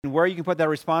Where you can put that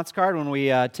response card when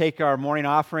we take our morning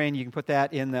offering, you can put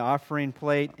that in the offering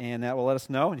plate, and that will let us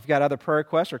know. And if you've got other prayer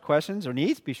requests or questions or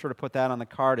needs, be sure to put that on the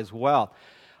card as well.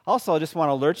 Also, I just want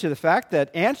to alert you to the fact that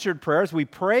answered prayers, we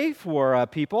pray for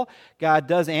people. God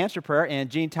does answer prayer, and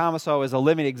Jean Thomaso is a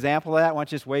living example of that. Why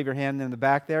don't you just wave your hand in the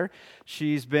back there?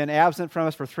 She's been absent from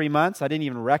us for 3 months. I didn't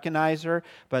even recognize her,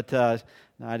 but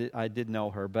I did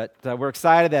know her. But we're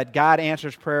excited that God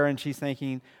answers prayer, and she's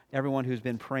thanking everyone who's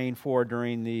been praying for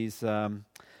during these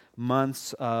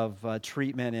months of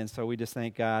treatment. And so we just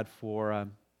thank God for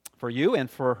you and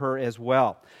for her as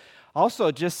well.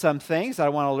 Also, just some things I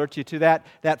want to alert you to.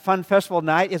 That Fun Festival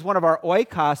night is one of our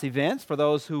Oikos events. For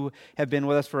those who have been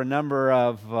with us for a number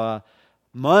of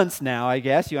months now, I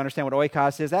guess, you understand what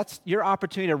Oikos is. That's your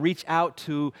opportunity to reach out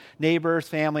to neighbors,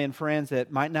 family, and friends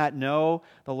that might not know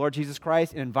the Lord Jesus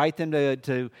Christ and invite them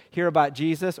to hear about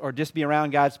Jesus or just be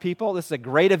around God's people. This is a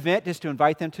great event just to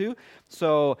invite them to.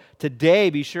 So today,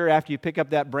 be sure after you pick up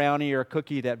that brownie or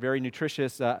cookie, that very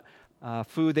nutritious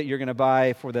food that you're going to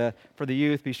buy for the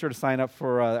youth, be sure to sign up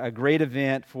for a great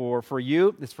event for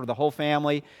you. It's for the whole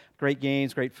family. Great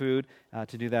games, great food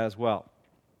to do that as well.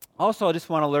 Also, I just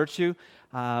want to alert you,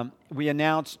 we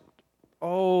announced,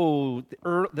 the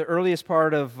earliest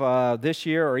part of this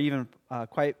year, or even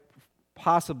quite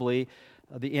possibly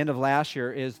the end of last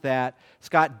year, is that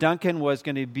Scott Duncan was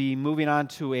going to be moving on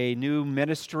to a new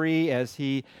ministry as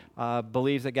he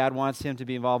believes that God wants him to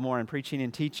be involved more in preaching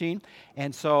and teaching.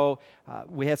 And so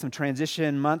we had some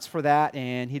transition months for that,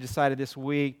 and he decided this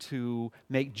week to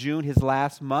make June his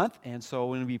last month. And so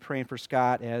we're going to be praying for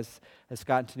Scott as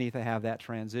Scott and Tanitha have that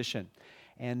transition.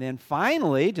 And then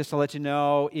finally, just to let you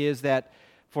know, is that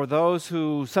for those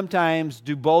who sometimes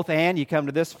do both and, you come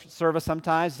to this service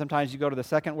sometimes you go to the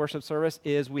second worship service,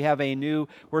 is we have a new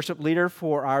worship leader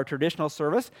for our traditional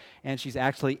service, and she's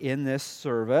actually in this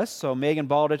service. So Megan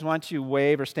Baldridge, why don't you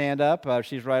wave or stand up?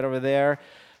 She's right over there.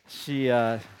 She's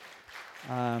a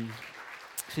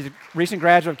recent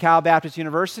graduate of Cal Baptist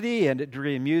University and a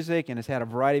degree in music and has had a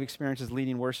variety of experiences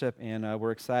leading worship, and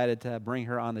we're excited to bring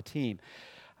her on the team.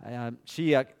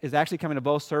 She is actually coming to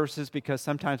both services because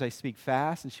sometimes I speak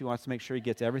fast and she wants to make sure he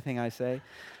gets everything I say.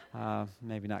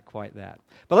 Maybe not quite that.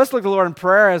 But let's look to the Lord in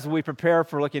prayer as we prepare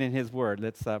for looking in His Word.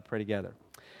 Let's pray together.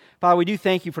 Father, we do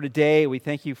thank You for today. We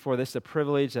thank You for this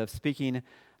privilege of speaking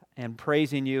and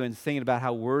praising You and singing about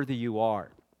how worthy You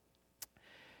are.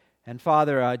 And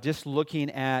Father, just looking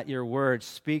at Your Word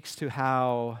speaks to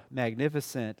how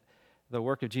magnificent the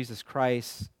work of Jesus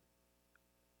Christ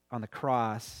on the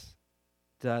cross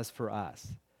does for us.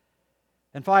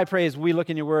 And Father, I pray as we look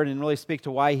in Your Word and really speak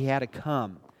to why He had to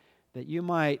come, that You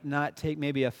might not take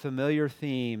maybe a familiar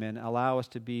theme and allow us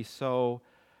to be so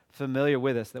familiar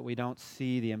with us that we don't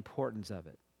see the importance of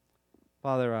it.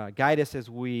 Father, guide us as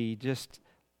we just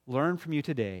learn from You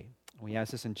today. We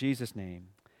ask this in Jesus' name.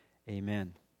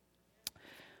 Amen.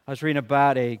 I was reading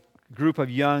about a group of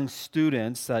young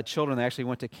students, children that actually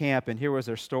went to camp, and here was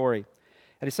their story.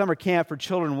 At a summer camp for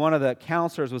children, one of the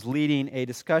counselors was leading a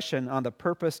discussion on the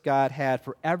purpose God had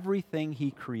for everything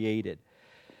He created.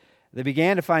 They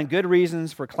began to find good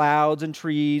reasons for clouds and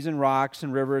trees and rocks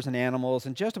and rivers and animals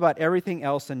and just about everything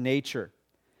else in nature.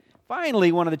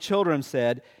 Finally, one of the children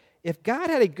said, "If God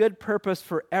had a good purpose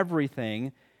for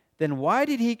everything, then why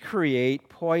did He create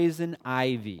poison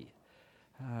ivy?"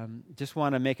 Just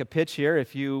want to make a pitch here.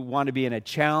 If you want to be in a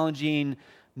challenging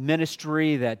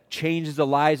ministry that changes the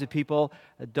lives of people,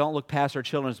 don't look past our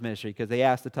children's ministry because they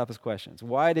ask the toughest questions.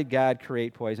 Why did God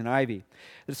create poison ivy?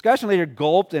 The discussion leader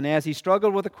gulped, and as he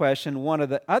struggled with the question, one of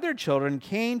the other children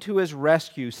came to his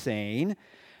rescue saying,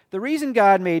 "The reason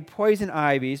God made poison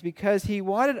ivy is because He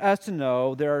wanted us to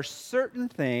know there are certain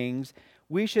things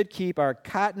we should keep our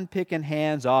cotton-picking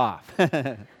hands off."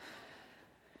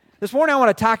 This morning I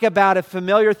want to talk about a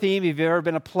familiar theme. If you've ever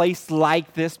been a place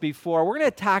like this before, we're going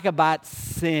to talk about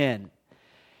sin.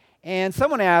 And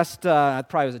someone asked,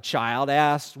 probably was a child,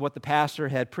 asked what the pastor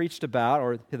had preached about,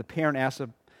 or the parent asked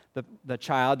the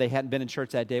child, they hadn't been in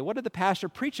church that day, what did the pastor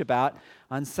preach about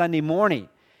on Sunday morning?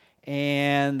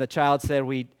 And the child said,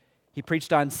 he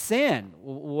preached on sin.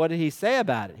 What did he say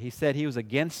about it? He said he was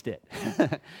against it.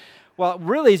 Well,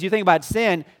 really, as you think about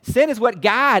sin is what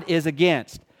God is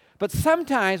against. But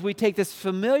sometimes we take this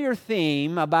familiar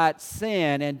theme about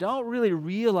sin and don't really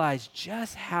realize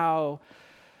just how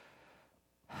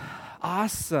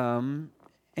awesome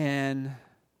and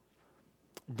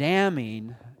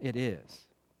damning it is.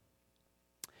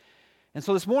 And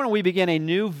so this morning we begin a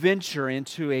new venture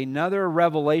into another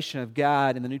revelation of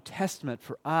God in the New Testament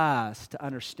for us to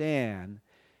understand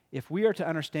if we are to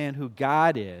understand who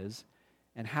God is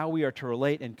and how we are to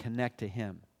relate and connect to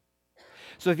Him.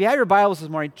 So if you have your Bibles this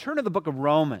morning, turn to the book of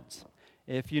Romans.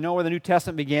 If you know where the New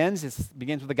Testament begins, it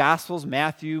begins with the Gospels,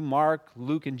 Matthew, Mark,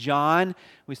 Luke, and John.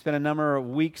 We spent a number of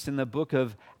weeks in the book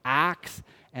of Acts,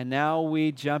 and now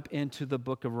we jump into the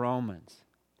book of Romans.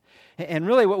 And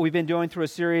really what we've been doing through a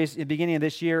series at the beginning of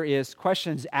this year is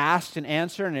questions asked and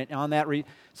answered. And on that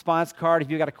response card, if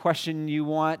you've got a question you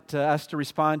want us to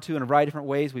respond to in a variety of different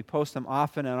ways, we post them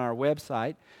often on our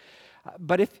website.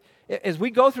 But as we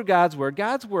go through God's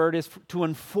Word is to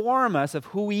inform us of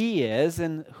who He is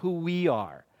and who we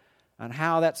are, and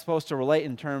how that's supposed to relate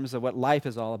in terms of what life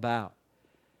is all about.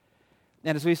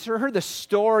 And as we heard the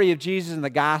story of Jesus in the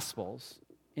Gospels,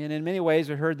 and in many ways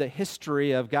we heard the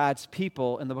history of God's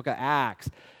people in the book of Acts,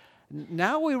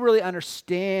 now we really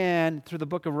understand through the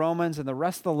book of Romans and the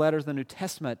rest of the letters of the New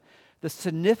Testament the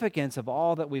significance of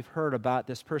all that we've heard about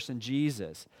this person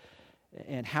Jesus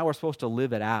and how we're supposed to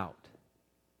live it out.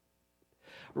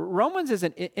 Romans is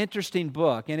an interesting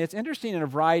book, and it's interesting in a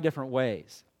variety of different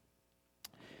ways.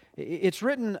 It's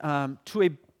written to a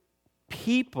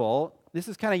people, this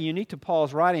is kind of unique to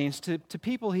Paul's writings, to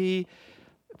people he,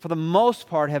 for the most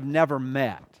part, have never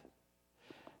met.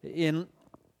 In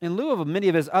lieu of many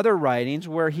of his other writings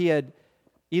where he had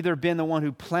either been the one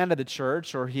who planted the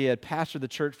church or he had pastored the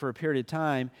church for a period of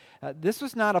time, this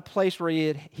was not a place where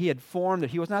he had formed it.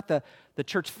 He was not the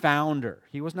church founder.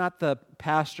 He was not the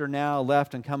pastor now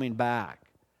left and coming back.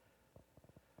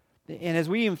 And as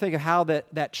we even think of how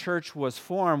that church was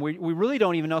formed, we really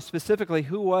don't even know specifically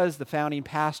who was the founding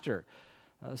pastor.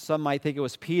 Some might think it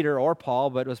was Peter or Paul,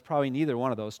 but it was probably neither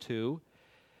one of those two.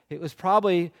 It was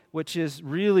probably, which is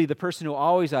really the person who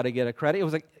always ought to get a credit,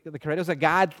 it was a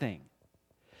God thing.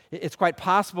 It's quite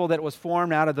possible that it was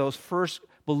formed out of those first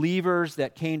believers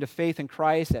that came to faith in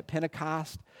Christ at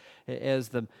Pentecost, as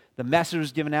the message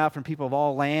was given out from people of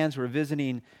all lands who were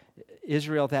visiting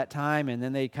Israel at that time, and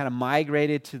then they kind of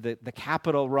migrated to the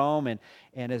capital, Rome,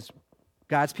 and as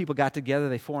God's people got together,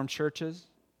 they formed churches.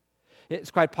 It's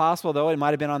quite possible, though, it might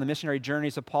have been on the missionary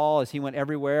journeys of Paul as he went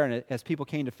everywhere, and as people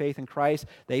came to faith in Christ,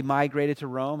 they migrated to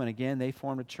Rome, and again, they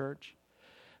formed a church.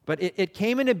 But it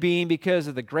came into being because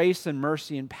of the grace and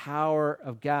mercy and power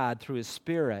of God through His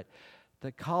Spirit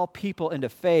to call people into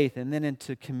faith and then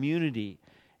into community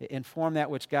and form that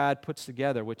which God puts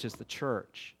together, which is the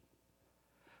church.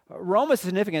 Rome is a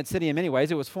significant city in many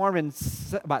ways. It was formed in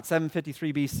about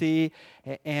 753 BC,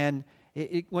 and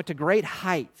it went to great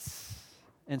heights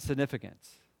in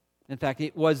significance. In fact,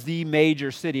 it was the major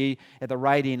city at the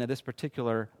writing of this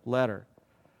particular letter.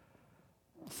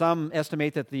 Some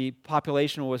estimate that the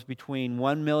population was between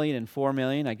 1 million and 4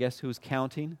 million. I guess who's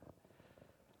counting?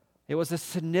 It was a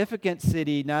significant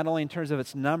city, not only in terms of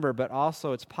its number, but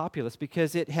also its populace,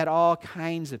 because it had all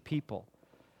kinds of people.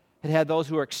 It had those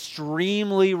who were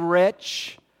extremely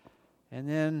rich, and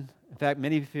then, in fact,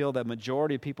 many feel the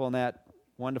majority of people in that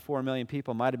 1 to 4 million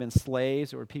people might have been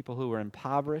slaves or people who were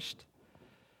impoverished.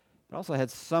 It also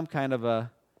had some kind of a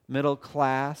middle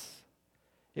class.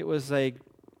 It was a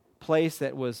place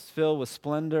that was filled with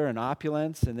splendor and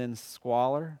opulence and then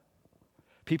squalor.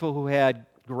 People who had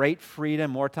great freedom,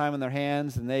 more time in their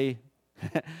hands than they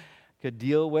could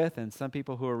deal with, and some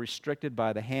people who were restricted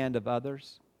by the hand of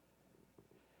others.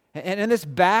 And in this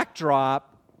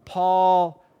backdrop,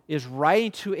 Paul is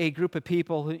writing to a group of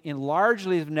people who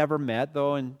largely have never met,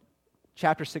 though in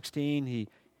chapter 16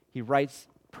 he writes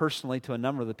personally to a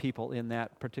number of the people in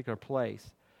that particular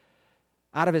place,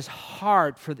 out of his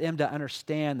heart for them to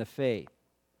understand the faith.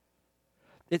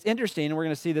 It's interesting, and we're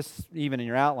going to see this even in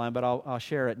your outline, but I'll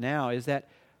share it now, is that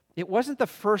it wasn't the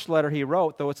first letter he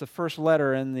wrote, though it's the first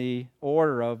letter in the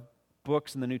order of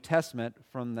books in the New Testament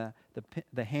from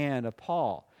the hand of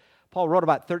Paul. Paul wrote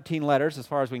about 13 letters, as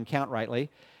far as we can count rightly,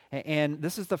 and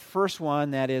this is the first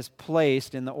one that is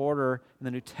placed in the order in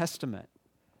the New Testament.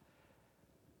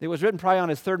 It was written probably on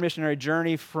his third missionary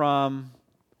journey from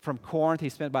Corinth. He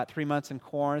spent about 3 months in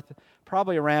Corinth,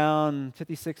 probably around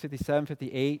 56, 57,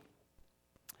 58.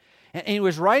 And he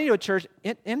was writing to a church,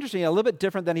 interesting, a little bit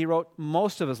different than he wrote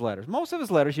most of his letters. Most of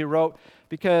his letters he wrote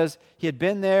because he had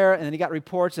been there, and then he got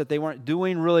reports that they weren't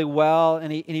doing really well,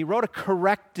 and he wrote a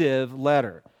corrective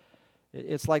letter.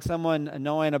 It's like someone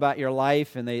knowing about your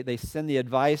life, and they send the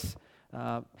advice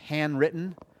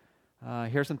handwritten.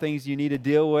 Here's some things you need to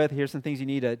deal with. Here's some things you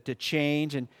need to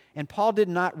change. And Paul did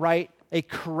not write a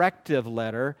corrective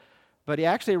letter, but he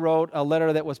actually wrote a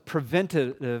letter that was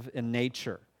preventative in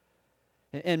nature.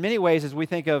 In many ways, as we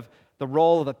think of the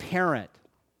role of a parent,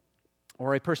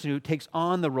 or a person who takes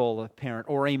on the role of a parent,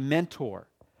 or a mentor,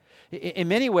 in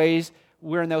many ways,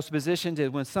 we're in those positions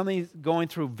when somebody's going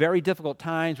through very difficult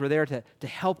times, we're there to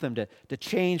help them, to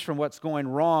change from what's going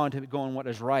wrong to going what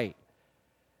is right.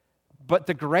 But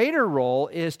the greater role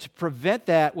is to prevent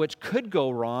that which could go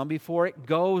wrong before it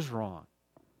goes wrong.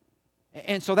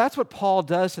 And so that's what Paul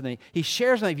does to them. He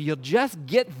shares with them, if you'll just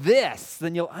get this,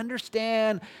 then you'll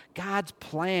understand God's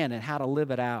plan and how to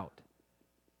live it out.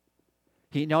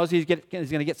 He knows he's going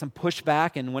to get some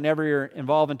pushback, and whenever you're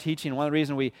involved in teaching, one of the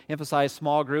reasons we emphasize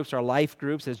small groups or life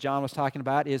groups, as John was talking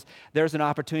about, is there's an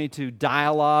opportunity to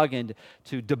dialogue and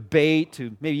to debate,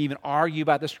 to maybe even argue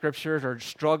about the Scriptures or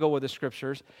struggle with the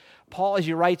Scriptures. Paul, as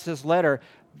he writes this letter,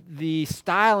 the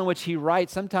style in which he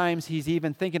writes, sometimes he's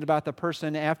even thinking about the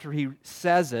person after he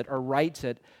says it or writes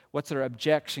it, what's their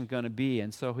objection going to be?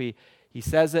 And so he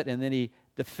says it and then he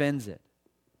defends it.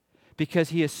 Because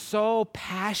he is so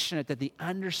passionate that they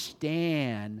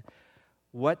understand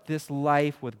what this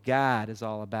life with God is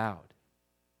all about.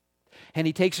 And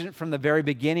he takes it from the very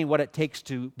beginning, what it takes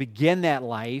to begin that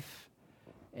life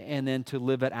and then to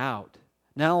live it out.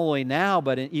 Not only now,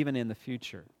 but even in the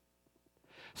future.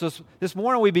 So this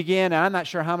morning we begin, and I'm not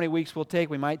sure how many weeks we'll take.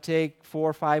 We might take 4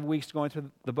 or 5 weeks going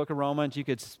through the book of Romans. You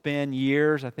could spend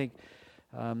years. I think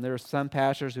there are some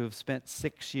pastors who have spent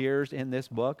 6 years in this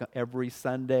book, every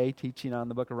Sunday teaching on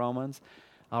the book of Romans.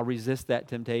 I'll resist that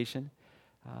temptation.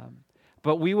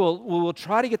 But we will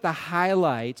try to get the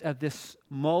highlights of this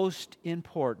most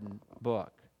important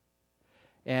book.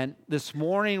 And this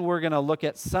morning we're going to look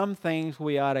at some things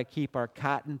we ought to keep our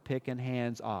cotton-picking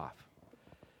hands off.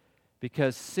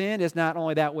 Because sin is not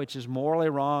only that which is morally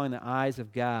wrong in the eyes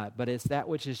of God, but it's that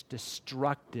which is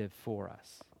destructive for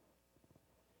us.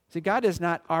 See, God does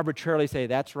not arbitrarily say,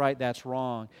 that's right, that's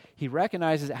wrong. He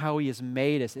recognizes how He has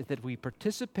made us, that we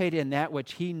participate in that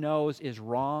which He knows is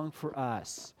wrong for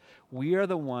us. We are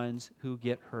the ones who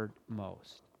get hurt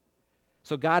most.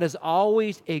 So God is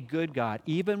always a good God,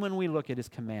 even when we look at His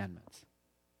commandments.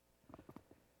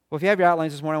 Well, if you have your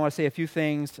outlines this morning, I want to say a few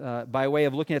things by way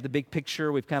of looking at the big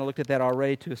picture. We've kind of looked at that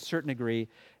already to a certain degree.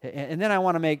 And then I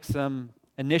want to make some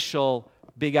initial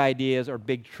big ideas or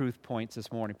big truth points this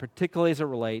morning, particularly as it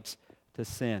relates to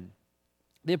sin.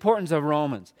 The importance of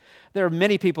Romans. There are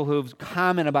many people who've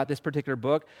commented about this particular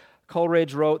book.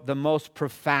 Coleridge wrote the most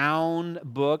profound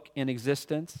book in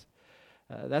existence.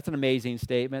 That's an amazing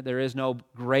statement. There is no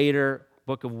greater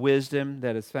book of wisdom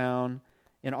that is found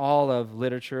in all of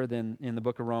literature than in the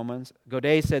book of Romans.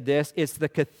 Godet said this, it's the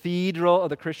cathedral of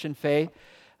the Christian faith.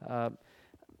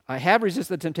 I have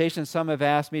resisted the temptation. Some have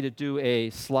asked me to do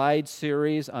a slide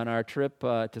series on our trip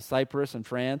to Cyprus and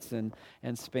France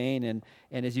and Spain.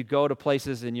 And as you go to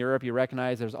places in Europe, you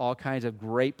recognize there's all kinds of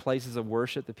great places of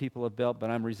worship that people have built,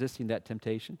 but I'm resisting that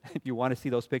temptation. If you want to see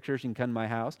those pictures, you can come to my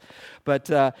house. But,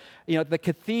 the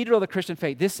cathedral of the Christian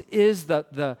faith, this is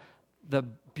the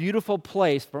beautiful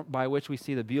place by which we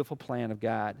see the beautiful plan of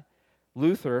God.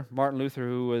 Martin Luther,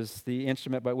 who was the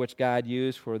instrument by which God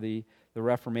used for the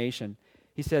Reformation,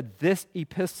 he said, this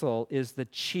epistle is the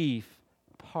chief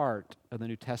part of the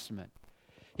New Testament.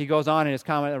 He goes on in his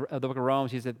comment of the book of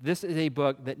Romans, he said, this is a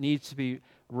book that needs to be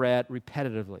read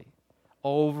repetitively,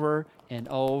 over and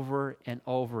over and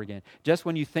over again. Just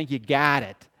when you think you got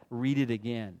it, read it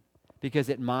again, because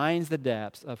it mines the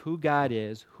depths of who God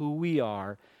is, who we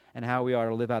are, and how we are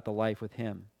to live out the life with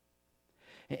Him.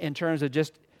 In terms of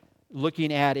just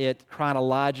looking at it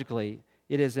chronologically,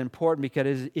 it is important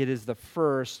because it is the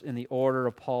first in the order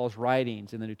of Paul's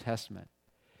writings in the New Testament.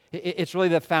 It's really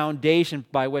the foundation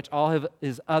by which all of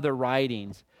his other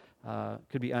writings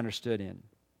could be understood in.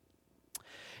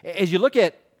 As you look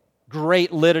at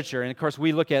great literature, and of course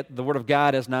we look at the Word of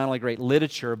God as not only great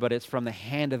literature, but it's from the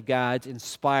hand of God, it's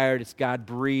inspired, it's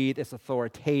God-breathed, it's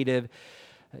authoritative,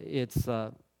 it's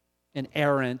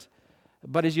inerrant.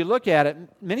 But as you look at it,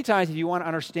 many times if you want to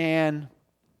understand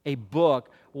a book,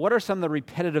 what are some of the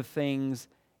repetitive things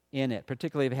in it,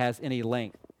 particularly if it has any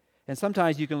length? And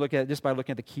sometimes you can look at it just by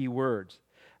looking at the key words.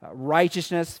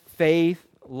 Righteousness, faith,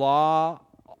 law,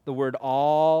 the word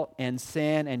all, and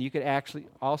sin, and you could actually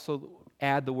also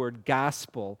add the word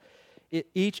gospel. It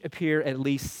each appear at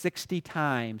least 60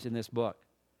 times in this book.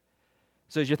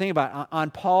 So as you think about it,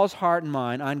 on Paul's heart and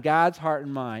mind, on God's heart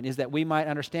and mind, is that we might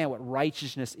understand what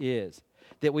righteousness is,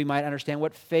 that we might understand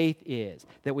what faith is,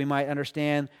 that we might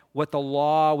understand what the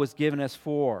law was given us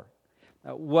for,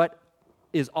 what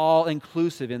is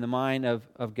all-inclusive in the mind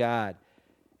of God,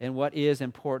 and what is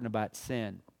important about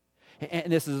sin.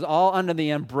 And this is all under the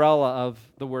umbrella of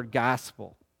the word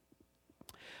gospel.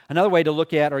 Another way to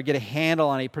look at or get a handle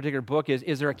on a particular book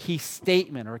is there a key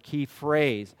statement or a key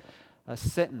phrase, a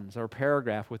sentence or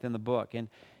paragraph within the book? And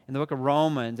in the book of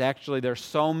Romans, actually, there are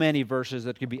so many verses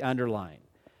that could be underlined.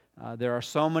 There are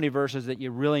so many verses that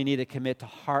you really need to commit to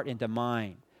heart and to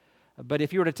mind. But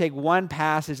if you were to take one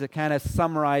passage that kind of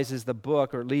summarizes the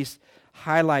book, or at least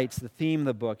highlights the theme of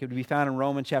the book, it would be found in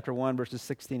Romans chapter 1, verses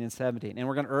 16 and 17. And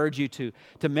we're going to urge you to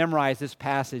memorize this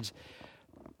passage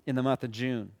in the month of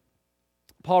June.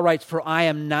 Paul writes, "For I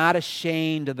am not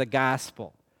ashamed of the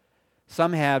gospel."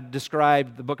 Some have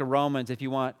described the book of Romans, if you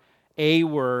want a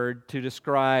word to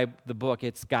describe the book,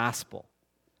 it's gospel.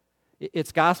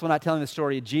 It's gospel not telling the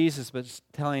story of Jesus, but it's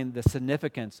telling the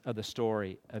significance of the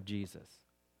story of Jesus.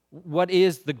 What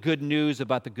is the good news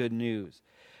about the good news?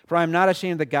 "For I am not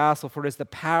ashamed of the gospel, for it is the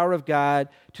power of God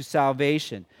to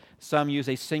salvation." Some use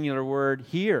a singular word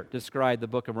here to describe the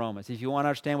book of Romans. If you want to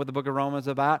understand what the book of Romans is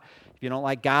about, if you don't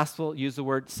like gospel, use the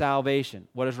word salvation.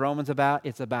 What is Romans about?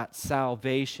 It's about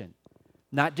salvation.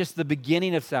 Not just the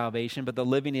beginning of salvation, but the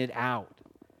living it out.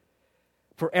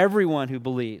 For everyone who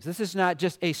believes. This is not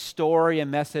just a story, a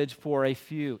message for a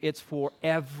few. It's for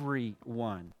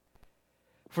everyone.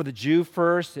 For the Jew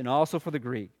first, and also for the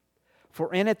Greek.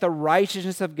 For in it the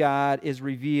righteousness of God is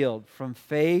revealed from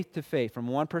faith to faith, from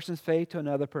one person's faith to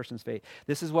another person's faith.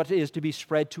 This is what is to be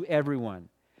spread to everyone.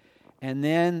 And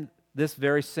then this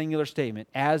very singular statement,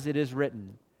 "As it is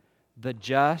written, the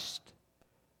just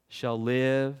shall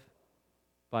live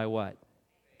by" what?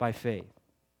 By faith.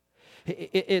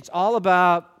 It's all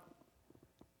about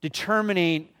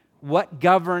determining what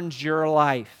governs your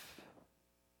life.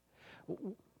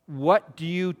 What do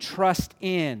you trust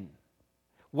in?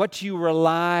 What do you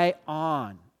rely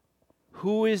on?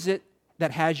 Who is it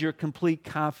that has your complete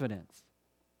confidence?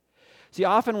 See,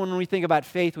 often when we think about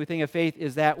faith, we think of faith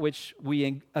as that which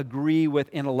we agree with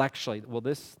intellectually. Well,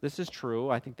 this is true.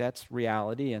 I think that's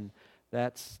reality, and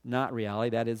that's not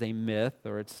reality. That is a myth,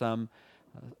 or it's some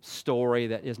story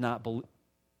that is not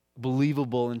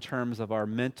believable in terms of our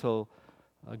mental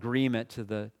agreement to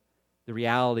the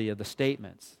reality of the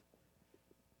statements.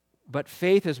 But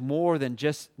faith is more than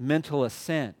just mental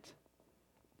assent.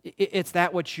 It's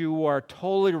that which you are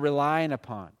totally relying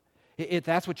upon.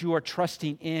 That's what you are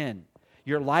trusting in.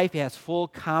 Your life has full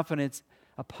confidence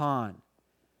upon.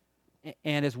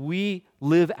 And as we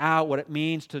live out what it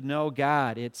means to know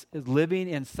God, it's living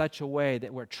in such a way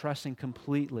that we're trusting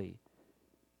completely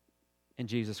in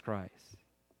Jesus Christ.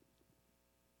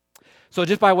 So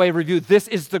just by way of review, this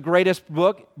is the greatest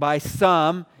book by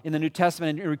some in the New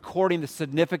Testament in recording the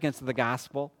significance of the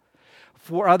gospel.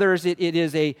 For others, it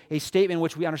is a statement in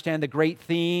which we understand the great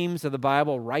themes of the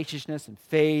Bible: righteousness and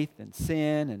faith and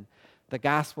sin and the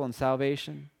gospel and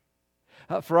salvation.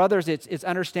 For others, it's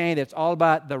understanding that it's all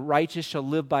about the righteous shall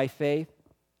live by faith.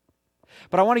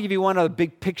 But I want to give you one other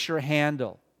big picture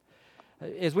handle.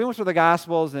 As we went through the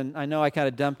Gospels, and I know I kind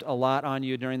of dumped a lot on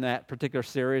you during that particular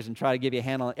series and try to give you a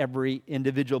handle on every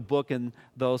individual book in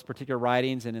those particular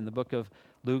writings, and in the book of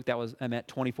Luke, I'm at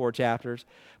 24 chapters.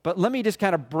 But let me just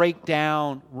kind of break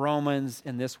down Romans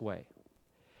in this way.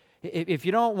 If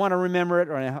you don't want to remember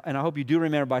it, and I hope you do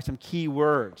remember by some key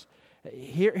words,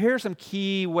 here are some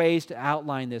key ways to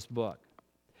outline this book.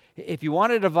 If you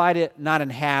want to divide it not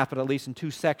in half, but at least in two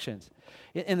sections,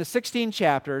 in the 16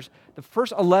 chapters, the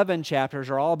first 11 chapters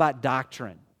are all about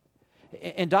doctrine.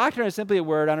 And doctrine is simply a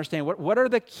word to understand what are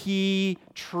the key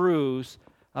truths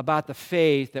about the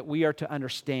faith that we are to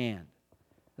understand.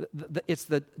 It's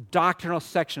the doctrinal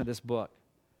section of this book.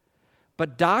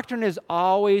 But doctrine is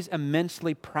always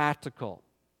immensely practical.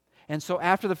 And so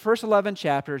after the first 11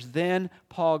 chapters, then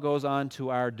Paul goes on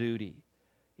to our duty.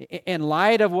 In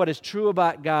light of what is true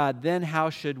about God, then how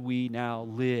should we now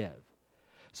live?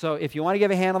 So if you want to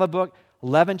give a hand on the book,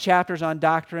 11 chapters on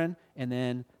doctrine, and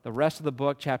then the rest of the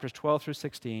book, chapters 12 through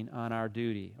 16, on our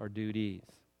duty or duties.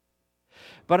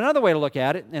 But another way to look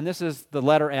at it, and this is the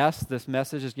letter S, this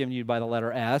message is given to you by the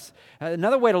letter S.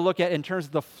 Another way to look at it in terms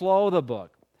of the flow of the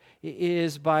book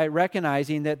is by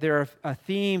recognizing that there are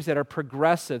themes that are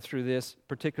progressive through this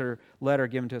particular letter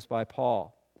given to us by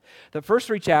Paul. The first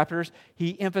 3 chapters,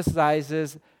 he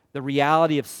emphasizes the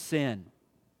reality of sin.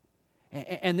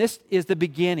 And this is the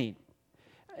beginning.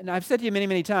 And I've said to you many,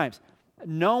 many times,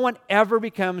 no one ever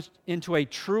becomes into a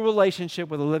true relationship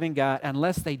with a living God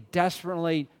unless they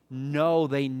desperately know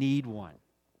they need one.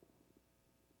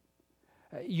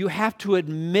 You have to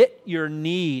admit your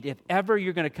need if ever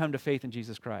you're going to come to faith in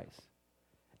Jesus Christ.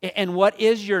 And what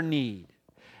is your need?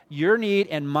 Your need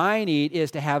and my need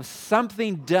is to have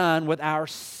something done with our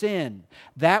sin,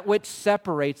 that which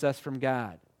separates us from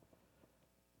God.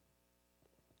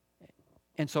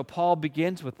 And so Paul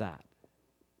begins with that.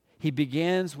 He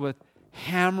begins with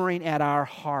hammering at our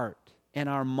heart and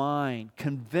our mind,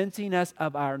 convincing us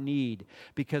of our need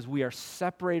because we are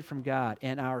separated from God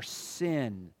and our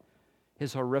sin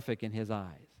is horrific in his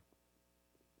eyes.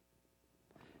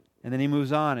 And then he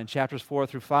moves on in chapters 4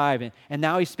 through 5. And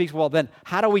now he speaks, well, then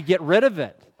how do we get rid of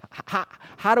it?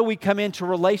 How do we come into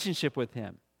relationship with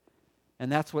him?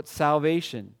 And that's what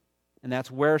salvation, and that's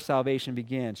where salvation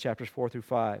begins, chapters 4 through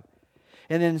 5.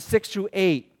 And then 6 through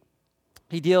 8,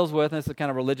 he deals with, and it's a kind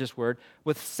of religious word,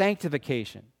 with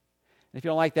sanctification. And if you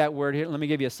don't like that word here, let me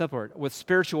give you a simple word, with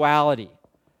spirituality.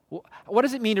 What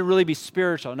does it mean to really be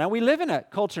spiritual? Now, we live in a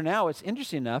culture now, it's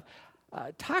interesting enough,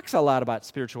 talks a lot about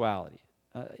spirituality.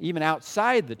 Even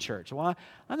outside the church. Well,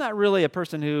 I'm not really a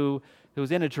person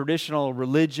who's in a traditional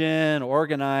religion,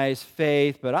 organized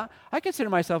faith, but I consider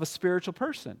myself a spiritual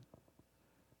person.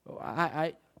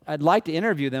 I'd like to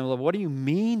interview them. Well, what do you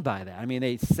mean by that? I mean,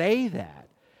 they say that.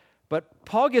 But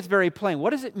Paul gets very plain.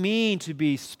 What does it mean to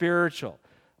be spiritual?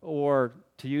 Or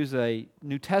to use a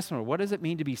New Testament, what does it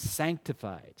mean to be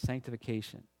sanctified?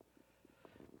 Sanctification.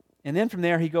 And then from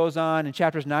there, he goes on in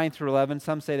chapters 9 through 11.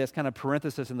 Some say that's kind of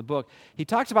parenthesis in the book. He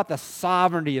talks about the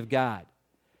sovereignty of God.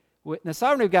 The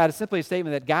sovereignty of God is simply a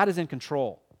statement that God is in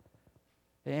control.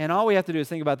 And all we have to do is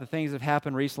think about the things that have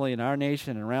happened recently in our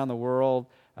nation and around the world.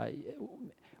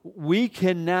 We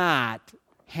cannot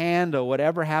handle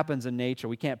whatever happens in nature.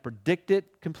 We can't predict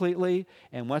it completely.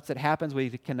 And once it happens, we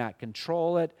cannot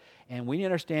control it. And we need to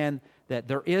understand that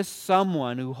there is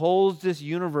someone who holds this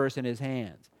universe in his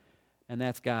hands. And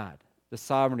that's God, the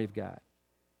sovereignty of God.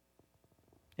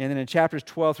 And then in chapters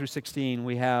 12 through 16,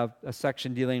 we have a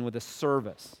section dealing with the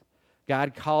service.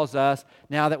 God calls us,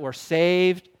 now that we're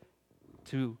saved,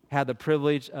 to have the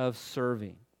privilege of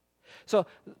serving. So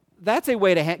that's a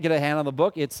way to get a hand on the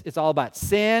book. It's all about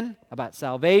sin, about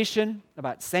salvation,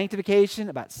 about sanctification,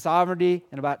 about sovereignty,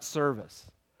 and about service.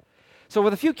 So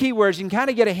with a few key words, you can kind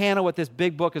of get a handle on what this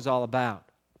big book is all about.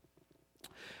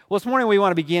 Well, this morning we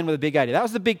want to begin with a big idea. That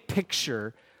was the big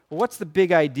picture. Well, what's the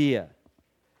big idea?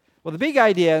 Well, the big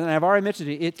idea, and I've already mentioned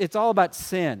it, it's all about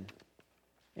sin.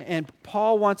 And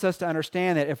Paul wants us to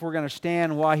understand that if we're going to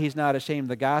understand why he's not ashamed of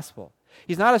the gospel.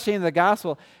 He's not ashamed of the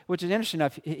gospel, which is interesting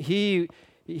enough. He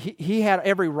had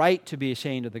every right to be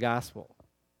ashamed of the gospel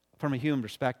from a human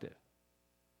perspective.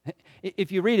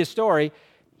 If you read his story,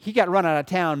 he got run out of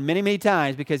town many, many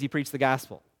times because he preached the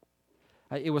gospel.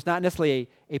 It was not necessarily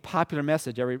a popular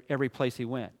message every place he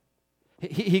went.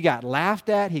 He got laughed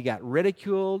at, he got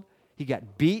ridiculed, he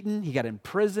got beaten, he got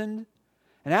imprisoned.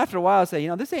 And after a while, I say,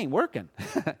 this ain't working.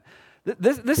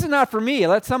 this is not for me.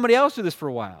 Let somebody else do this for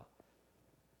a while.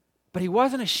 But he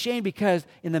wasn't ashamed because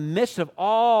in the midst of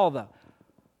all the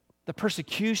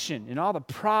persecution and all the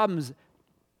problems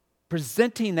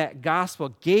presenting that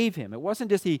gospel gave him. It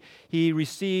wasn't just he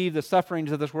received the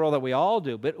sufferings of this world that we all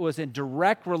do, but it was in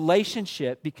direct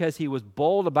relationship because he was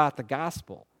bold about the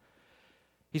gospel.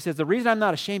 He says, the reason I'm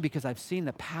not ashamed because I've seen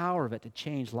the power of it to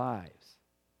change lives.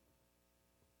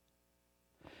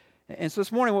 And so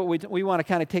this morning we want to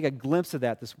kind of take a glimpse of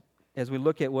that as we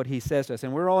look at what he says to us.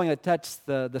 And we're only going to touch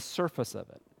the surface of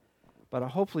it. But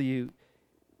hopefully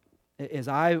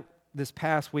this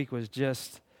past week was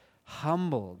just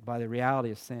humbled by the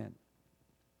reality of sin.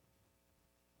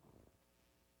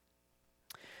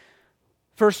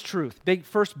 First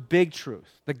big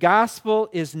truth. The gospel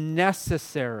is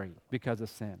necessary because of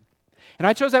sin. And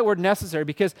I chose that word necessary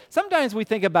because sometimes we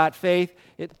think about faith,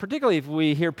 particularly if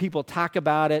we hear people talk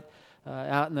about it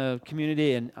out in the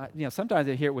community, and sometimes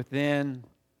they hear it within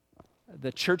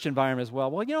the church environment as well.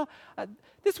 Well,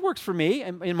 this works for me,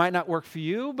 and it might not work for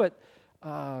you, but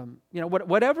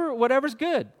whatever's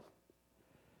good.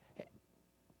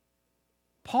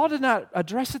 Paul did not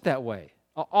address it that way.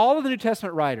 All of the New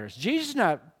Testament writers, Jesus did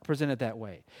not present it that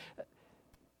way.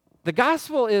 The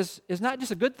gospel is not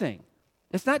just a good thing.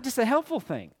 It's not just a helpful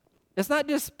thing. It's not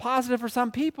just positive for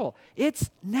some people. It's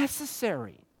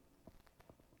necessary.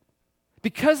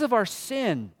 Because of our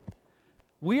sin,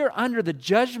 we are under the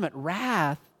judgment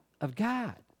wrath of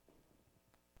God.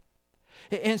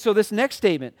 And so this next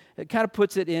statement, it kind of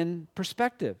puts it in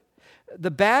perspective.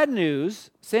 The bad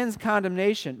news, sin's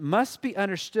condemnation, must be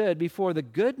understood before the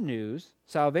good news,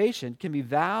 salvation, can be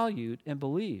valued and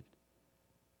believed.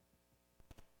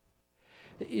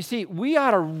 You see, we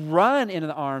ought to run into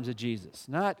the arms of Jesus,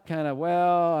 not kind of,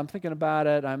 I'm thinking about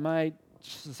it, I might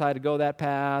decide to go that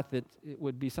path, it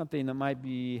would be something that might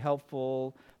be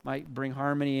helpful, might bring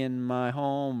harmony in my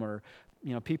home, or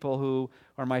people who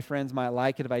are my friends might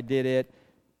like it if I did it.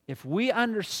 If we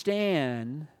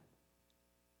understand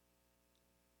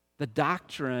the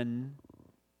doctrine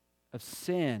of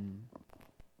sin,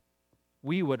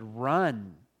 we would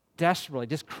run desperately,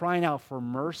 just crying out for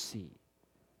mercy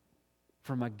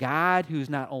from a God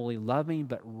who's not only loving,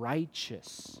 but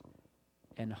righteous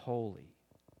and holy.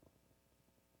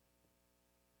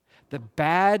 The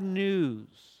bad news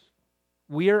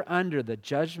we are under the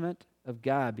judgment of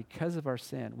God because of our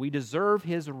sin. We deserve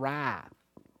His wrath.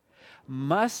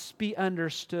 Must be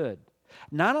understood,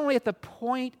 not only at the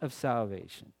point of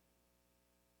salvation,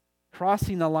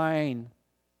 crossing the line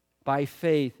by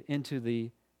faith into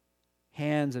the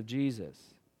hands of Jesus,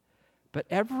 but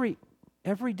every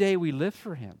day we live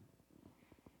for Him.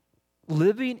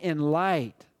 Living in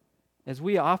light, as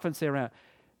we often say around,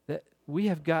 that we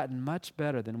have gotten much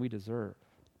better than we deserve.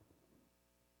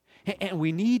 And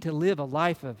we need to live a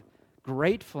life of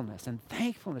gratefulness and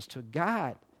thankfulness to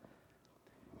God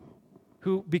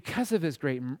who, because of His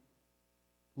great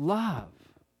love,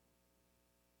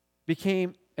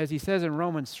 became, as he says in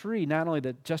Romans 3, not only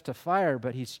the justifier,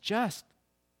 but He's just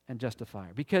and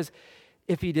justifier. Because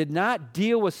if He did not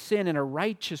deal with sin in a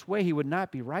righteous way, He would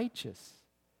not be righteous.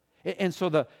 And so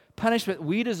the punishment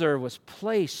we deserve was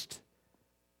placed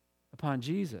upon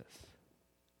Jesus.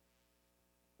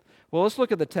 Well, let's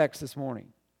look at the text this morning.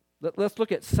 Let's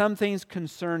look at some things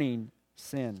concerning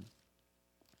sin.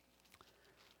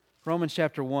 Romans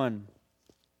chapter 1,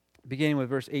 beginning with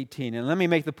verse 18. And let me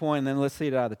make the point, and then let's see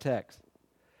it out of the text.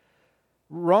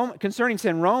 Concerning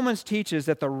sin, Romans teaches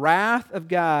that the wrath of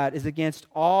God is against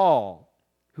all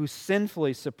who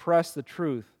sinfully suppress the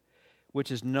truth which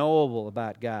is knowable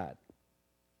about God.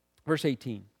 Verse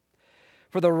 18.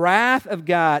 For the wrath of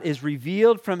God is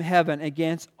revealed from heaven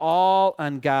against all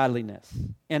ungodliness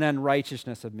and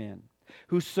unrighteousness of men,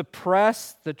 who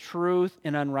suppress the truth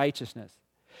in unrighteousness.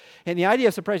 And the idea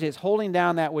of suppression is holding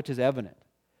down that which is evident.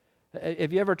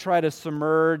 Have you ever tried to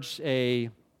submerge a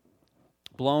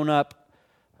blown up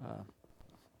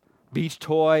beach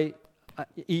toy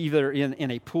either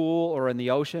in a pool or in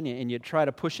the ocean, and you try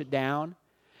to push it down?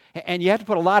 And you have to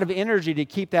put a lot of energy to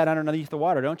keep that underneath the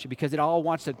water, don't you? Because it all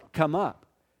wants to come up.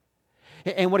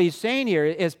 And what he's saying here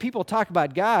is people talk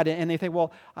about God and they think,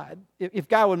 well, if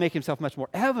God would make Himself much more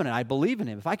evident, I believe in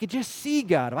Him. If I could just see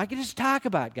God, if I could just talk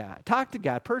about God, talk to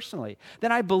God personally,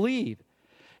 then I believe.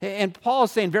 And Paul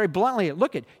is saying very bluntly,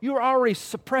 look, you're already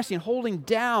suppressing, holding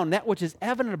down that which is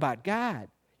evident about God.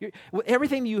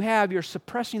 Everything you have, you're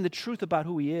suppressing the truth about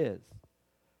who He is.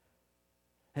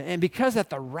 And because that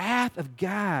the wrath of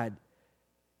God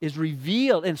is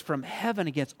revealed and it's from heaven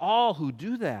against all who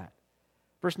do that.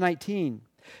 Verse 19,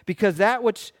 because that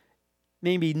which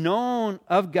may be known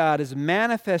of God is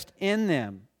manifest in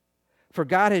them, for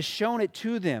God has shown it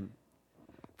to them.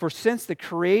 For since the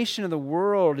creation of the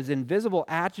world, His invisible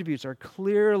attributes are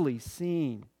clearly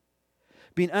seen,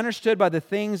 being understood by the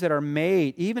things that are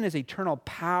made, even His eternal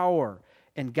power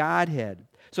and Godhead,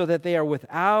 so that they are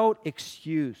without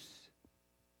excuse.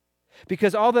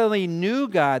 Because although they knew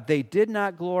God, they did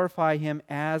not glorify Him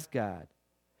as God,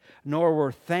 nor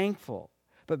were thankful,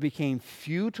 but became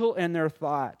futile in their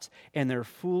thoughts, and their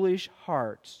foolish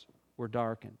hearts were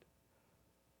darkened.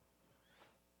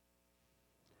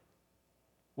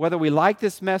 Whether we like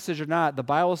this message or not, the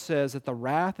Bible says that the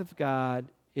wrath of God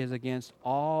is against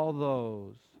all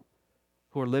those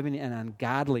who are living in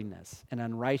ungodliness and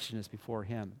unrighteousness before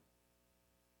Him.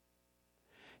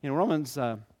 Romans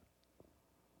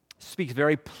speaks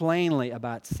very plainly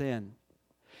about sin.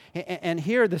 And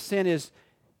here the sin is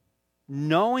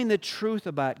knowing the truth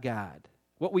about God,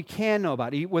 what we can know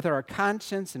about, with our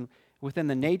conscience and within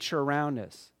the nature around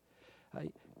us.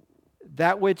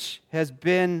 That which has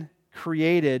been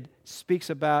created speaks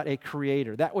about a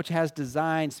creator. That which has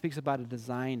design speaks about a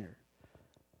designer.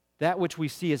 That which we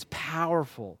see as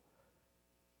powerful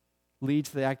leads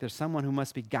to the act of someone who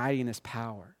must be guiding this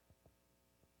power.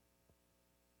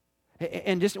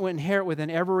 And just inherent within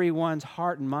everyone's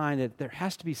heart and mind that there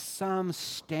has to be some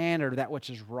standard of that which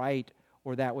is right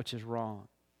or that which is wrong.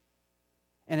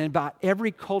 And in about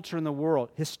every culture in the world,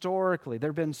 historically, there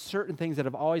have been certain things that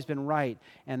have always been right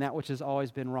and that which has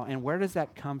always been wrong. And where does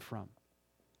that come from?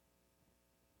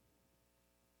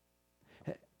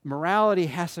 Morality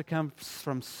has to come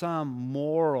from some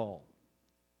moral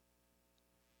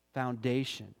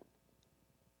foundation.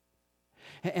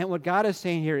 And what God is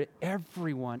saying here,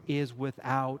 everyone is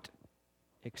without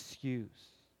excuse.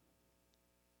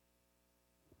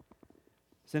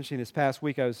 It's interesting, this past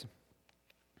week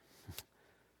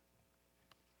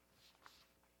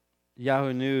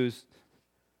Yahoo News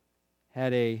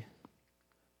had a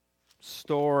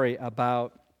story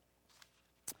about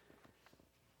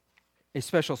a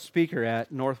special speaker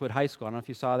at Northwood High School. I don't know if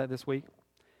you saw that this week.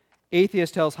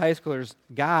 Atheist tells high schoolers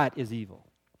God is evil.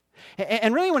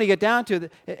 And really when you get down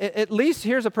to it, at least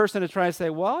here's a person to try to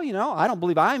say, well, I don't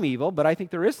believe I'm evil, but I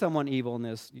think there is someone evil in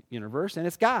this universe, and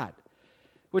it's God.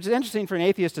 Which is interesting for an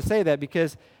atheist to say that,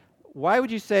 because why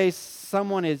would you say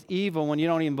someone is evil when you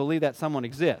don't even believe that someone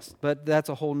exists? But that's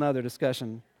a whole nother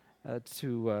discussion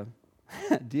to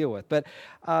deal with. But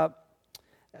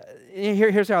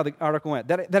here's how the article went.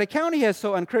 That a county has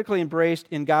so uncritically embraced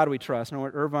 "In God We Trust," and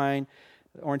Irvine,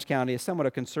 Orange County, is somewhat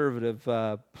a conservative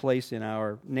place in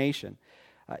our nation.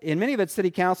 In many of its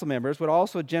city council members would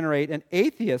also generate an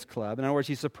atheist club. In other words,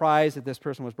 he's surprised that this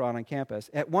person was brought on campus.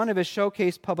 At one of his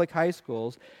showcase public high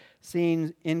schools,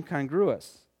 seems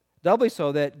incongruous. Doubly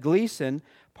so that Gleason,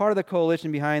 part of the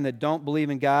coalition behind the "Don't Believe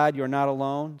in God, You're Not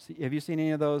Alone." Have you seen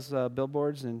any of those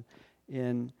billboards on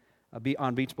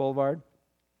Beach Boulevard?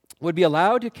 Would be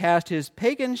allowed to cast his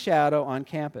pagan shadow on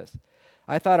campus.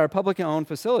 I thought our publicly owned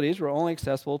facilities were only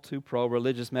accessible to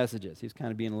pro-religious messages. He's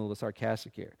kind of being a little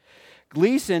sarcastic here.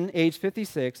 Gleason, age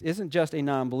 56, isn't just a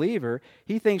non-believer.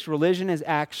 He thinks religion is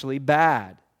actually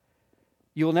bad.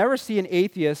 You will never see an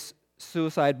atheist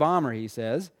suicide bomber, he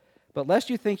says. But lest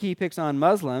you think he picks on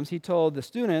Muslims, he told the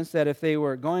students that if they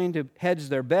were going to hedge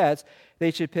their bets,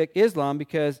 they should pick Islam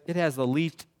because it has the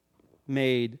least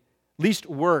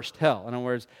worst hell. In other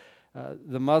words,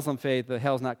 the Muslim faith, the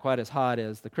hell's not quite as hot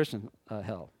as the Christian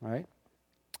hell, right?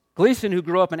 Gleason, who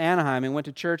grew up in Anaheim and went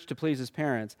to church to please his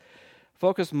parents,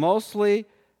 focused mostly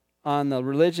on the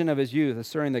religion of his youth,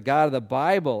 asserting the God of the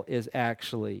Bible is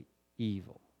actually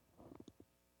evil.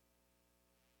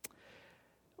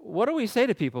 What do we say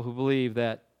to people who believe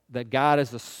that God is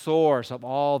the source of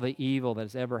all the evil that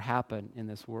has ever happened in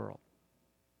this world?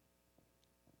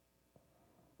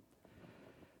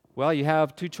 Well, you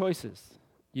have two choices.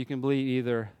 You can believe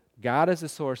either God is the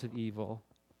source of evil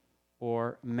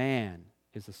or man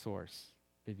is the source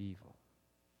of evil.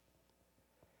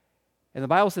 And the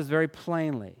Bible says very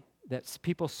plainly that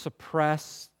people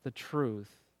suppress the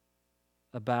truth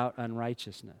about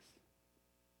unrighteousness.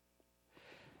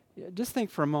 Just think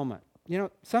for a moment. You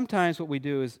know, sometimes what we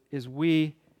do is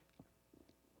we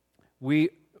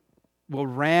will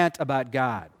rant about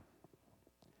God.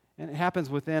 And it happens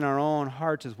within our own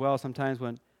hearts as well sometimes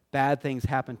when bad things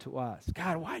happen to us.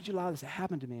 God, why did you allow this to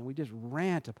happen to me? And we just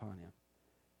rant upon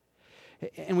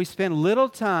him. And we spend little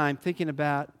time thinking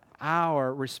about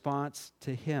our response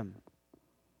to him.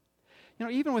 You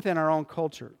know, even within our own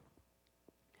culture,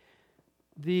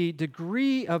 the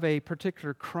degree of a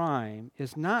particular crime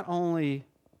is not only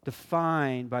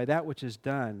defined by that which is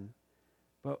done,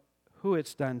 but who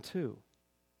it's done to.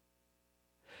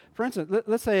 For instance,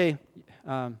 let's say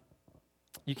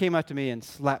you came up to me and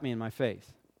slapped me in my face.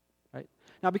 Right?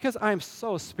 Now, because I'm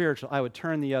so spiritual, I would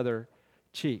turn the other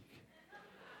cheek.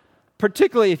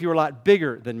 Particularly if you were a lot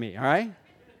bigger than me, all right?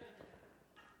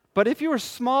 But if you were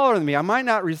smaller than me, I might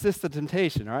not resist the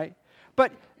temptation, all right?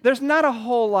 But there's not a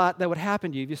whole lot that would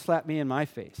happen to you if you slapped me in my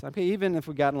face, okay, even if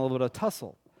we got in a little bit of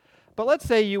tussle. But let's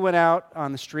say you went out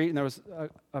on the street and there was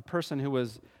a person who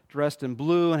was dressed in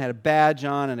blue and had a badge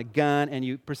on and a gun, and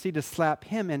you proceed to slap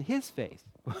him in his face.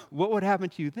 What would happen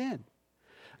to you then?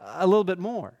 A little bit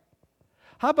more.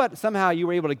 How about somehow you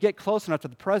were able to get close enough to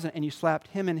the president and you slapped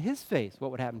him in his face?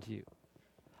 What would happen to you?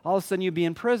 All of a sudden you'd be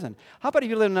in prison. How about if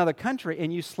you lived in another country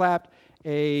and you slapped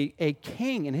a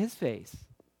king in his face?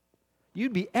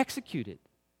 You'd be executed.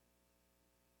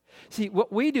 See,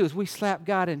 what we do is we slap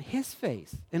God in his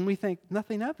face and we think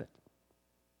nothing of it.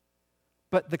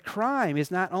 But the crime is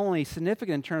not only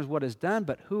significant in terms of what is done,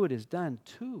 but who it is done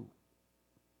to.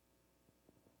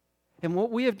 And what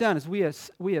we have done is we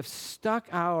have stuck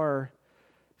our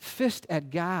fist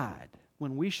at God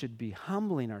when we should be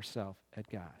humbling ourselves at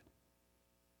God.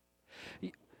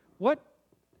 What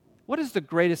is the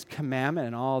greatest commandment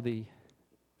in all the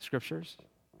scriptures?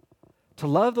 To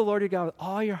love the Lord your God with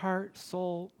all your heart,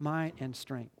 soul, mind, and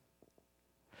strength.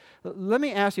 Let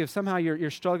me ask you if somehow you're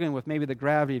struggling with maybe the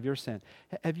gravity of your sin.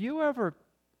 Have you ever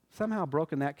somehow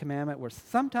broken that commandment where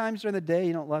sometimes during the day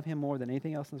you don't love him more than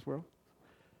anything else in this world?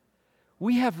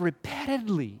 We have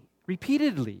repeatedly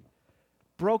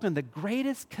broken the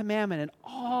greatest commandment in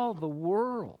all the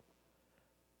world.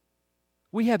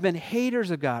 We have been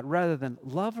haters of God rather than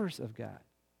lovers of God.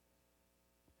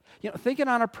 You know, thinking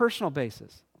on a personal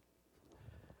basis.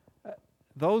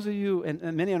 Those of you,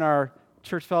 and many in our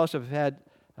church fellowship have had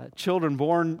children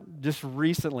born just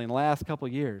recently in the last couple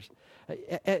of years.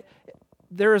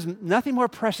 There is nothing more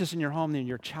precious in your home than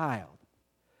your child.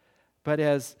 But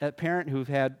as a parent who've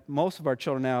had most of our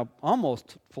children now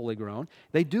almost fully grown,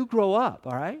 they do grow up,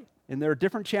 all right? And there are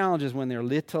different challenges when they're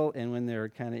little and when they're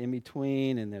kind of in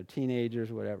between and they're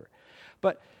teenagers or whatever.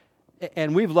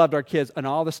 And we've loved our kids on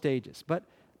all the stages. But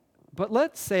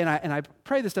let's say, and I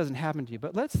pray this doesn't happen to you,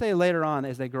 but let's say later on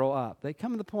as they grow up, they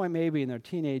come to the point maybe in their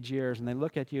teenage years and they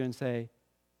look at you and say,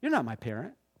 "You're not my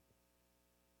parent."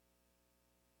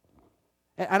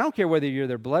 And I don't care whether you're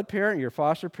their blood parent, your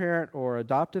foster parent, or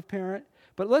adoptive parent,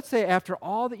 But let's say after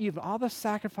all the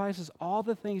sacrifices, all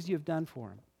the things you've done for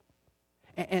him,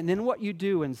 and then what you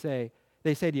do and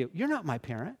they say to you, "You're not my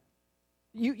parent.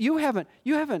 You haven't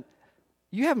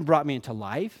brought me into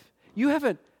life. You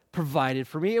haven't provided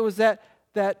for me. It was that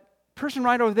person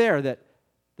right over there that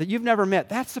you've never met.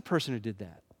 That's the person who did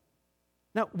that."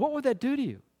 Now, what would that do to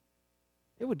you?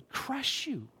 It would crush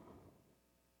you.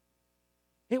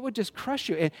 It would just crush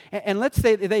you. And let's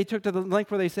say they took to the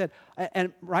length where they said,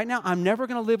 and right now, I'm never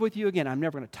going to live with you again. I'm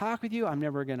never going to talk with you. I'm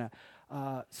never going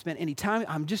to spend any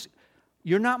time.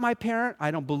 You're not my parent.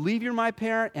 I don't believe you're my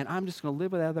parent, and I'm just going to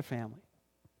live with that other family.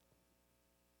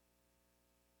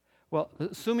 Well,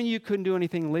 assuming you couldn't do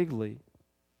anything legally,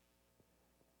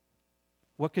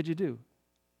 what could you do?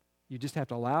 You just have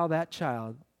to allow that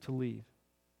child to leave.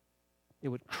 It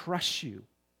would crush you.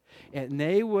 And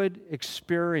they would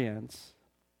experience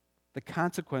the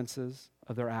consequences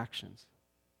of their actions.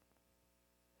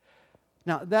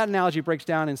 Now, that analogy breaks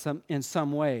down in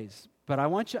some ways, but I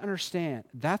want you to understand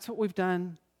that's what we've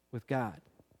done with God.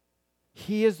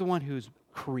 He is the one who's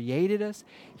created us.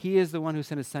 He is the one who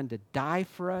sent his son to die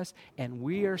for us, and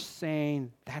we are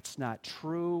saying that's not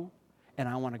true, and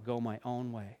I want to go my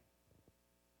own way.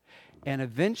 And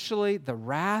eventually, the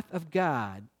wrath of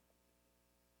God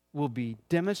will be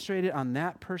demonstrated on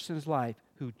that person's life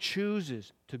who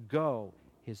chooses to go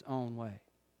his own way.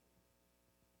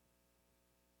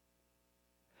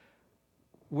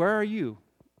 Where are you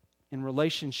in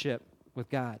relationship with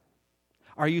God?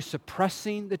 Are you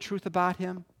suppressing the truth about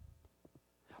him?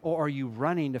 Or are you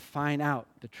running to find out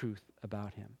the truth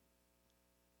about him?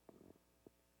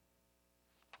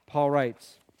 Paul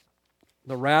writes,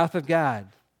 "The wrath of God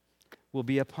will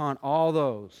be upon all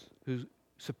those who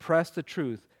suppress the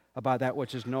truth about that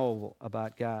which is knowable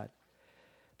about God."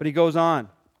 But he goes on.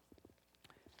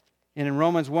 And in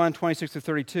Romans 1,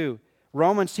 26-32,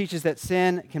 Romans teaches that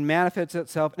sin can manifest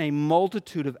itself in a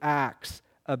multitude of acts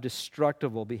of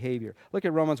destructible behavior. Look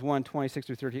at Romans 1,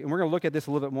 26-30. And we're going to look at this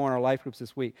a little bit more in our life groups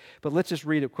this week. But let's just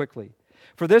read it quickly.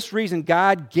 "For this reason,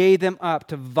 God gave them up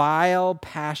to vile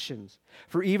passions.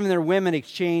 For even their women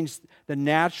exchanged the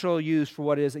natural use for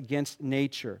what is against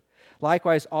nature.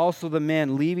 Likewise, also the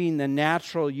men, leaving the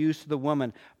natural use of the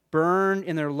woman, burned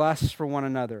in their lusts for one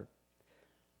another.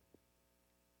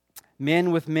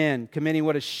 Men with men, committing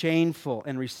what is shameful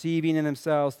and receiving in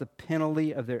themselves the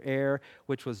penalty of their error,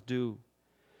 which was due."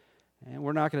 And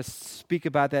we're not going to speak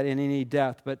about that in any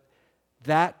depth, but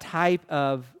that type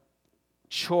of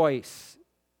choice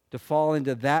to fall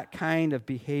into that kind of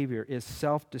behavior is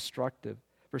self-destructive.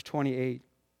 Verse 28.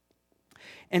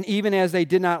 "And even as they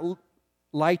did not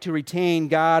like to retain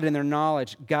God in their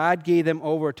knowledge, God gave them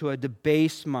over to a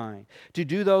debased mind, to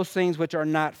do those things which are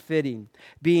not fitting,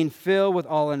 being filled with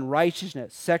all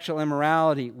unrighteousness, sexual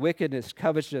immorality, wickedness,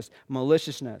 covetousness,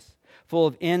 maliciousness, full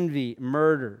of envy,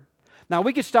 murder." Now,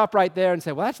 we could stop right there and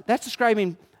say, well, that's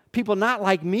describing people not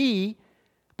like me,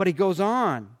 but he goes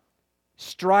on.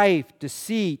 "Strife,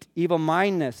 deceit,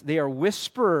 evil-mindedness, they are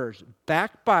whisperers,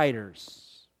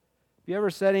 backbiters." Have you ever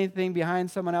said anything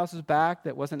behind someone else's back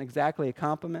that wasn't exactly a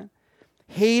compliment?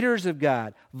 "Haters of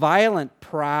God, violent,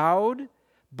 proud,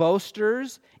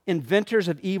 boasters, inventors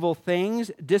of evil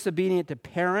things, disobedient to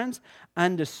parents,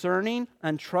 undiscerning,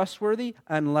 untrustworthy,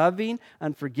 unloving,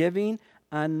 unforgiving,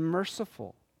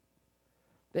 unmerciful."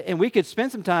 And we could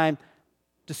spend some time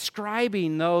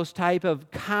describing those type of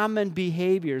common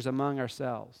behaviors among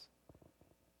ourselves.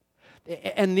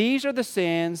 And these are the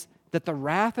sins that the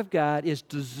wrath of God is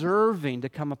deserving to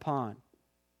come upon.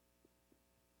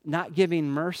 Not giving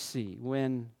mercy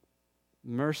when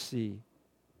mercy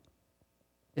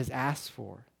is asked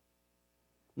for.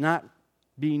 Not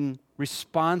being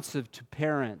responsive to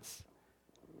parents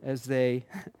as they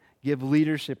give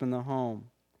leadership in the home.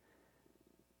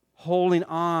 Holding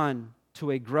on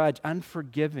to a grudge,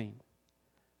 unforgiving.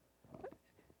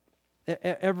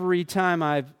 Every time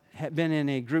I've been in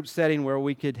a group setting where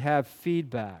we could have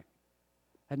feedback,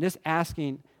 and just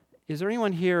asking, is there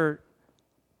anyone here,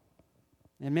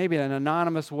 and maybe in an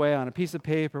anonymous way on a piece of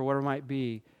paper, or whatever it might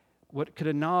be, what could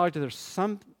acknowledge that there's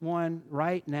someone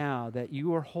right now that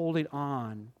you are holding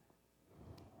on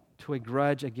to a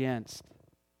grudge against?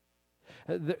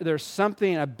 There's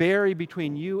something, a barrier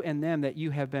between you and them that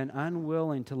you have been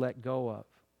unwilling to let go of,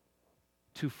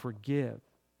 to forgive.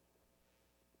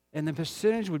 And the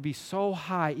percentage would be so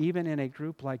high, even in a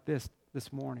group like this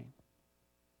morning.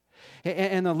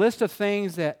 And the list of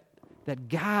things that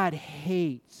God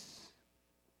hates,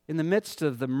 in the midst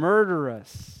of the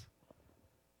murderous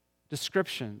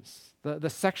descriptions, the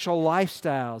sexual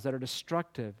lifestyles that are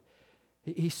destructive,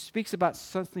 he speaks about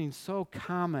something so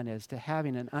common as to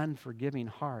having an unforgiving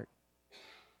heart.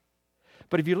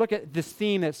 But if you look at this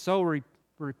theme that's so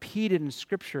repeated in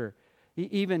Scripture,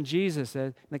 even Jesus,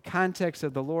 in the context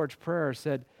of the Lord's Prayer,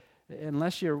 said,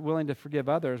 unless you're willing to forgive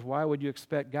others, why would you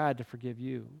expect God to forgive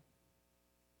you?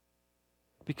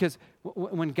 Because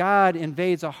when God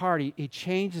invades a heart, He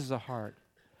changes a heart.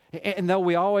 And though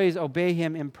we always obey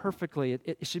Him imperfectly,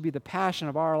 it should be the passion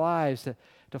of our lives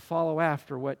to follow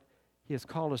after what He has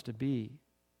called us to be.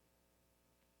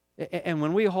 And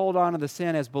when we hold on to the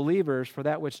sin as believers for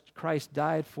that which Christ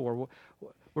died for,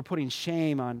 we're putting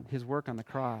shame on His work on the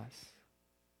cross.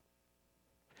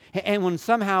 And when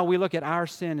somehow we look at our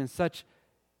sin in such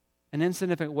an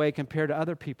insignificant way compared to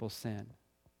other people's sin.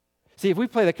 See, if we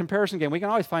play the comparison game, we can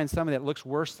always find somebody that looks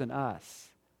worse than us.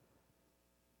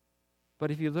 But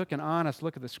if you look at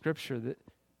the Scripture, that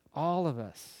all of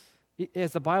us,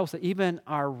 as the Bible says, even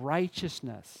our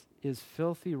righteousness is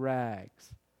filthy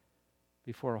rags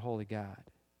before a holy God.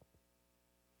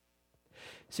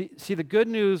 See, the good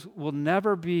news will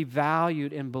never be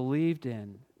valued and believed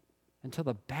in until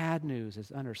the bad news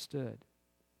is understood.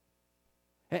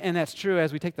 And that's true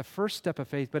as we take the first step of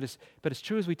faith, but it's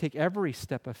true as we take every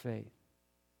step of faith.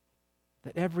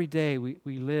 That every day we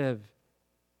live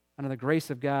under the grace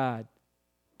of God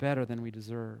better than we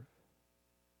deserve.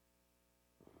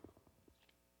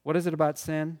 What is it about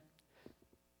sin?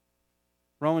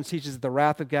 Romans teaches that the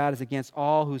wrath of God is against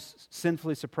all who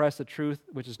sinfully suppress the truth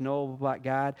which is knowable about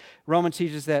God. Romans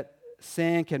teaches that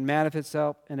sin can manifest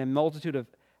itself in a multitude of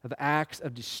acts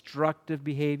of destructive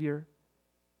behavior.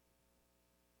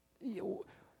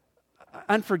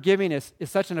 Unforgivingness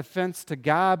is such an offense to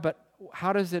God, but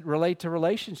how does it relate to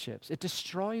relationships? It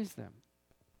destroys them.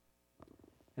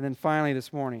 And then finally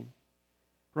this morning,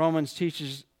 Romans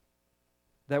teaches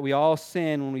that we all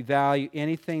sin when we value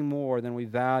anything more than we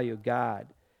value God,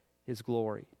 His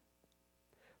glory.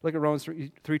 Look at Romans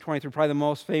 3:23, probably the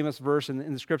most famous verse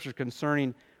in the Scriptures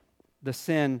concerning the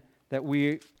sin that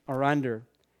we are under.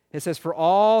 It says, "For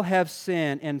all have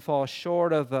sinned and fall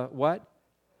short of the" what?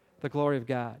 The glory of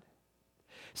God.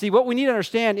 See, what we need to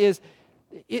understand is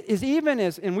even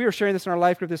as, and we were sharing this in our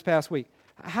life group this past week,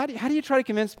 how do you try to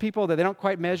convince people that they don't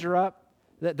quite measure up,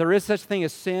 that there is such a thing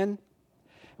as sin?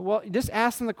 Well, just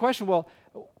ask them the question, well,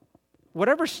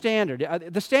 whatever standard,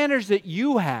 the standards that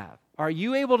you have, are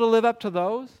you able to live up to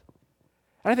those?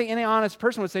 And I think any honest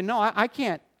person would say, no, I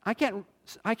can't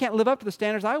live up to the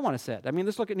standards I want to set. I mean,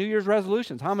 let's look at New Year's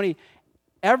resolutions. How many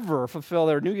ever fulfill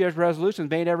their New Year's resolutions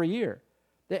made every year?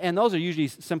 And those are usually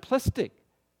simplistic.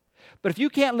 But if you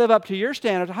can't live up to your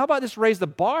standards, how about just raise the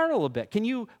bar a little bit? Can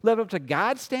you live up to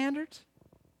God's standards?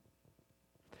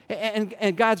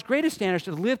 And God's greatest standards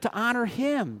to live to honor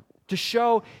Him, to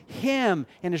show Him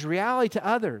and His reality to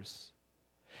others.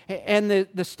 And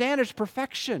the standard's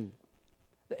perfection.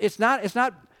 It's not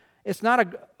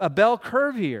a bell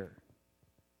curve here.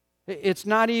 It's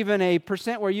not even a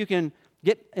percent where you can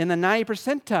get in the 90th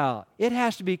percentile. It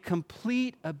has to be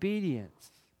complete obedience.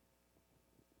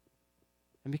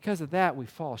 And because of that, we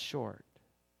fall short.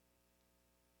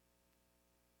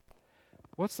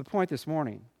 What's the point this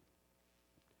morning?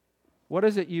 What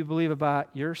is it you believe about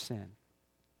your sin?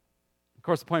 Of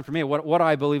course, the point for me, what do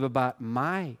I believe about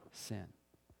my sin?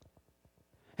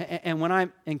 And when I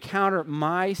encounter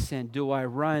my sin, do I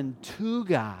run to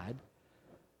God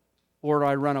or do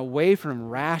I run away from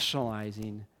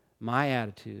rationalizing my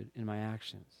attitude and my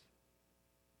actions?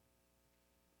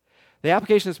 The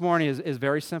application this morning is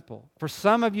very simple. For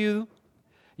some of you,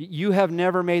 you have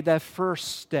never made that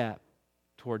first step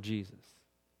toward Jesus,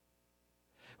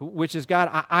 which is, God,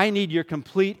 I need your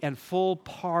complete and full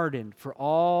pardon for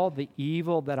all the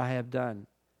evil that I have done.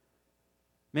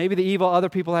 Maybe the evil other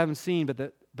people haven't seen,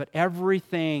 but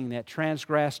everything that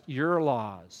transgressed your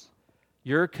laws,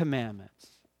 your commandments,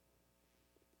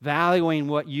 valuing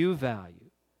what you value,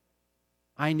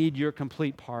 I need your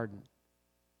complete pardon.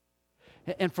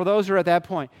 And for those who are at that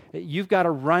point, you've got to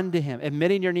run to Him,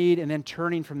 admitting your need and then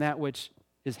turning from that which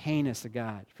is heinous to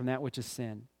God, from that which is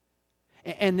sin.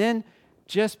 And then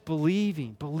just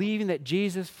believing that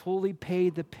Jesus fully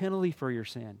paid the penalty for your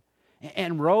sin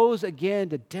and rose again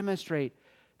to demonstrate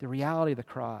the reality of the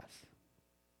cross.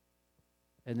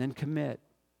 And then commit.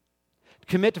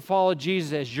 Commit to follow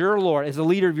Jesus as your Lord, as the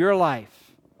leader of your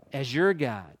life, as your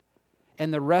God,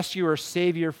 and the rescuer,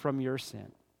 Savior from your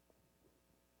sin.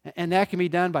 And that can be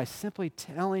done by simply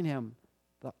telling Him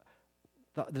the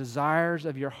desires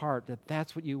of your heart, that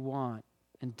that's what you want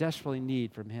and desperately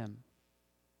need from Him.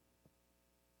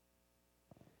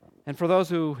 And for those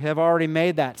who have already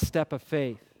made that step of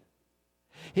faith,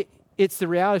 it's the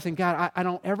reality of saying, God, I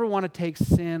don't ever want to take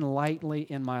sin lightly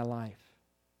in my life.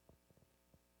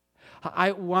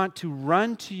 I want to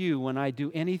run to you when I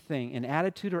do anything in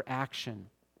attitude or action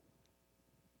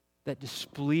that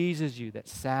displeases you, that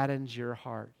saddens your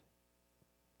heart.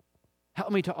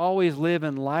 Help me to always live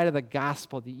in light of the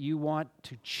gospel, that you want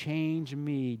to change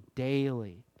me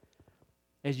daily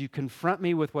as you confront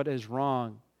me with what is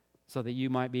wrong so that you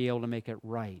might be able to make it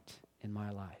right in my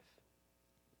life.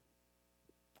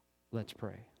 Let's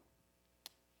pray.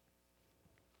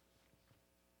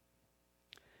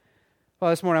 Well,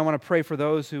 this morning I want to pray for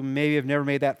those who maybe have never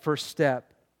made that first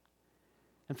step.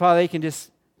 And Father, they can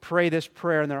just pray this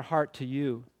prayer in their heart to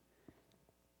you.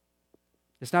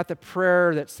 It's not the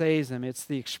prayer that saves them, it's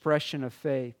the expression of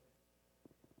faith.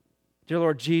 Dear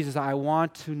Lord Jesus, I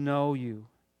want to know you.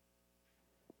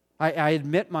 I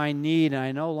admit my need, and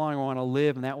I no longer want to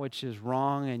live in that which is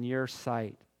wrong in your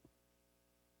sight.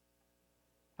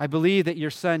 I believe that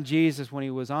your Son Jesus, when he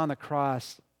was on the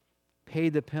cross,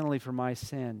 paid the penalty for my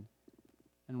sin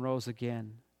and rose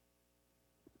again.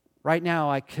 Right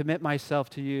now, I commit myself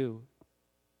to you,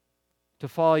 to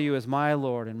follow you as my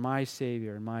Lord and my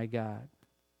Savior and my God.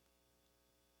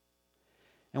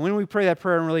 And when we pray that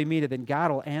prayer and really mean it, then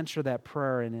God will answer that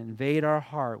prayer and invade our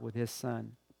heart with his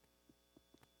Son.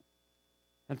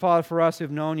 And Father, for us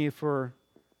who've known you for,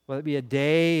 whether it be a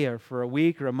day or for a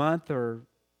week or a month or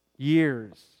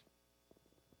years,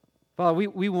 Father,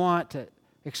 we want to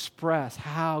express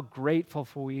how grateful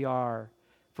we are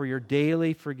for your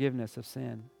daily forgiveness of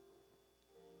sin.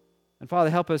 And Father,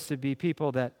 help us to be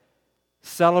people that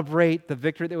celebrate the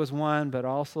victory that was won, but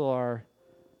also are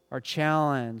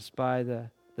challenged by the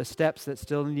steps that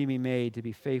still need to be made to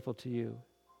be faithful to you.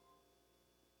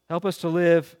 Help us to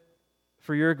live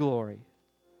for your glory,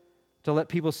 to let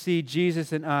people see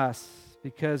Jesus in us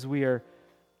because we are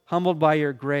humbled by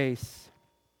your grace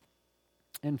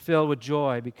and filled with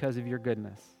joy because of your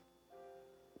goodness.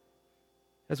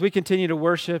 As we continue to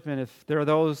worship, and if there are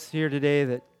those here today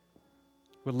that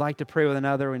would like to pray with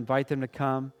another, we invite them to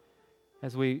come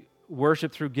as we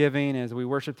worship through giving, as we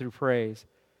worship through praise.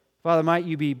 Father, might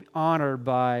you be honored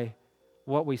by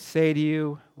what we say to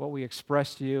you, what we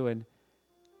express to you, and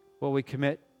what we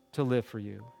commit to live for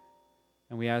you.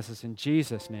 And we ask this in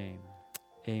Jesus' name.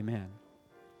 Amen.